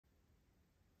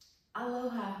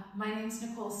Aloha, my name's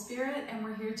Nicole Spirit and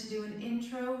we're here to do an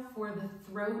intro for the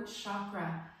throat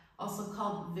chakra, also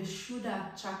called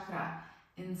Vishuddha chakra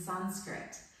in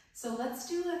Sanskrit. So let's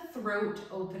do a throat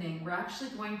opening. We're actually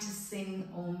going to sing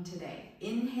Om today.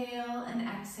 Inhale and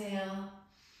exhale.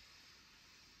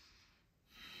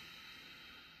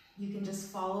 You can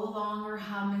just follow along or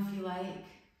hum if you like.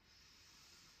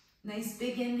 Nice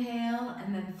big inhale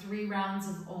and then 3 rounds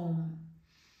of Om.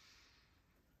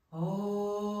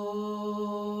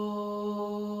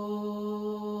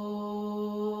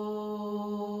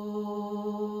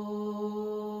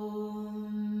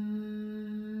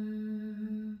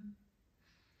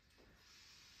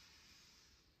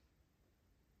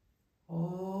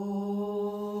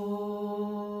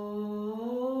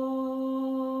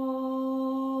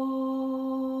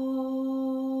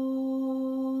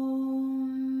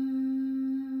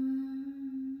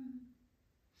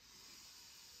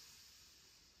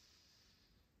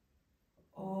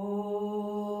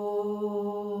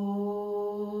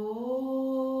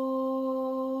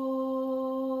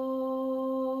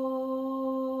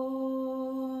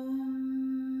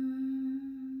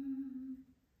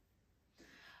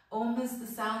 Om is the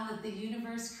sound that the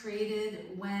universe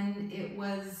created when it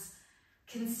was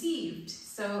conceived.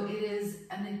 So it is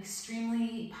an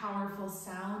extremely powerful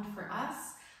sound for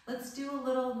us. Let's do a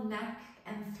little neck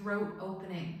and throat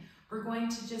opening. We're going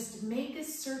to just make a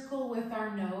circle with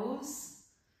our nose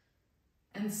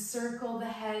and circle the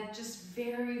head just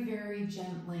very, very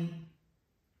gently.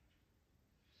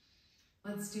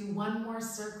 Let's do one more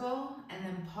circle and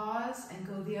then pause and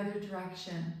go the other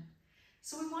direction.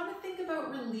 So we want to think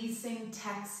about releasing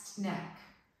text neck,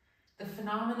 the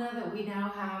phenomena that we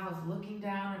now have of looking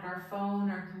down at our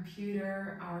phone, our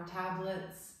computer, our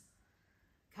tablets.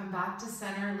 Come back to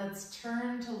center. Let's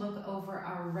turn to look over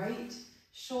our right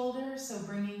shoulder. So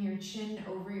bringing your chin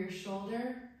over your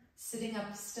shoulder, sitting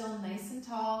up still nice and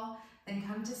tall, then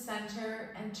come to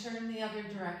center and turn the other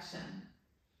direction.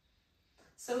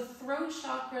 So throat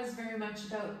chakra is very much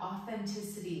about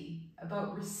authenticity,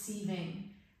 about receiving,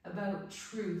 about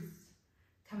truth.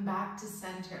 Come back to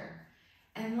center.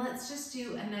 And let's just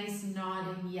do a nice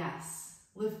nodding yes.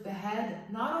 Lift the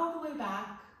head, not all the way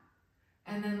back,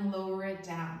 and then lower it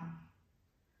down.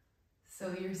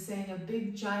 So you're saying a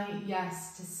big giant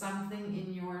yes to something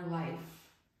in your life.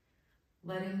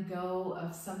 Letting go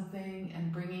of something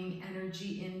and bringing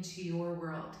energy into your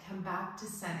world. Come back to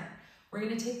center. We're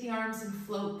going to take the arms and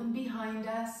float them behind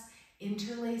us.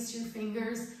 Interlace your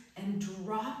fingers and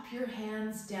drop your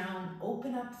hands down.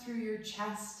 Open up through your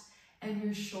chest and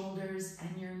your shoulders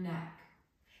and your neck.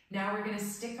 Now we're going to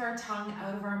stick our tongue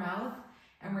out of our mouth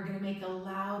and we're going to make a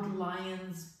loud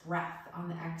lion's breath on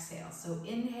the exhale. So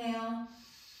inhale,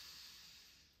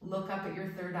 look up at your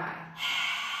third eye.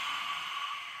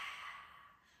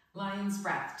 Lion's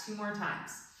breath, 2 more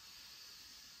times.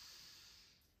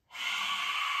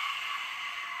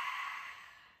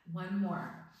 One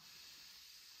more.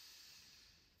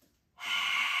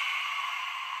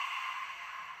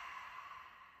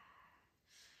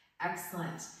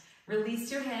 Excellent.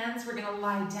 Release your hands. We're going to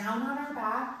lie down on our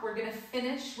back. We're going to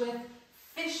finish with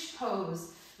fish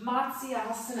pose,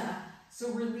 Matsyasana.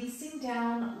 So releasing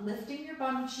down, lifting your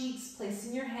bum cheeks,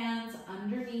 placing your hands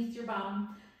underneath your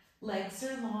bum. Legs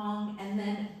are long, and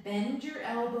then bend your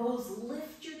elbows,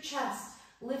 lift your chest,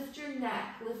 lift your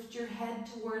neck, lift your head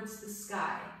towards the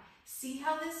sky. See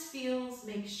how this feels.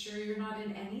 Make sure you're not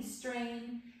in any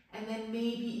strain, and then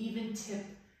maybe even tip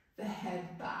the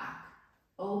head back.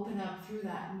 Open up through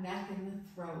that neck and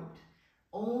the throat.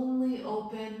 Only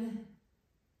open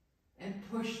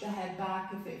and push the head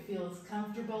back if it feels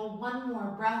comfortable. One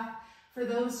more breath. For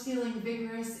those feeling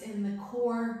vigorous in the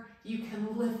core, you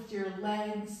can lift your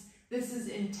legs. This is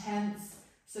intense,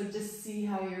 so just see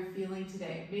how you're feeling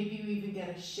today. Maybe you even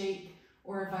get a shake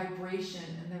or a vibration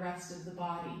in the rest of the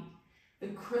body. The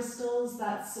crystals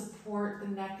that support the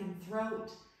neck and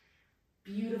throat,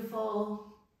 beautiful.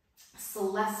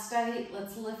 Celestite,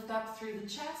 let's lift up through the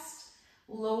chest,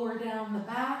 lower down the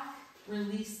back,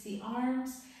 release the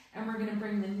arms, and we're going to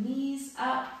bring the knees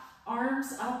up,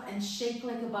 arms up, and shake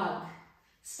like a bug,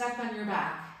 stuck on your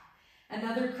back.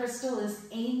 Another crystal is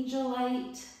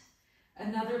angelite.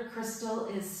 Another crystal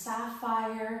is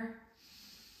sapphire.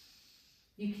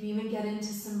 You can even get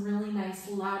into some really nice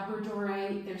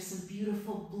labradorite. There's some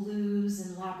beautiful blues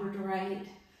in labradorite.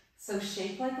 So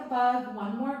shake like a bug,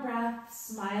 one more breath,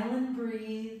 smile and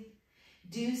breathe.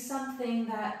 Do something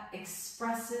that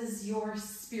expresses your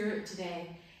spirit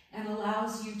today and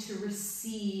allows you to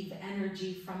receive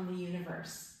energy from the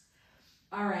universe.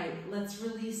 All right, let's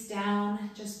release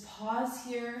down. Just pause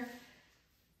here.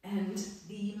 And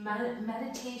the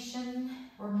meditation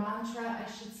or mantra,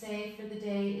 I should say, for the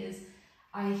day is,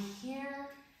 I hear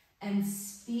and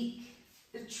speak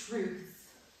the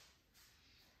truth.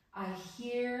 I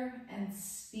hear and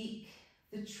speak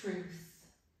the truth.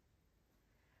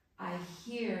 I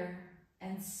hear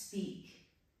and speak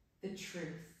the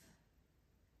truth.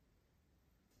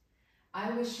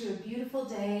 I wish you a beautiful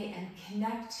day and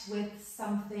connect with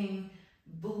something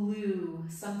blue,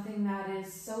 something that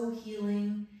is so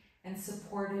healing and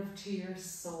supportive to your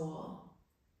soul.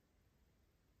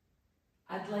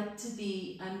 I'd like to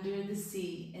be under the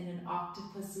sea in an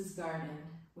octopus's garden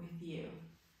with you.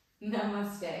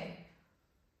 Namaste.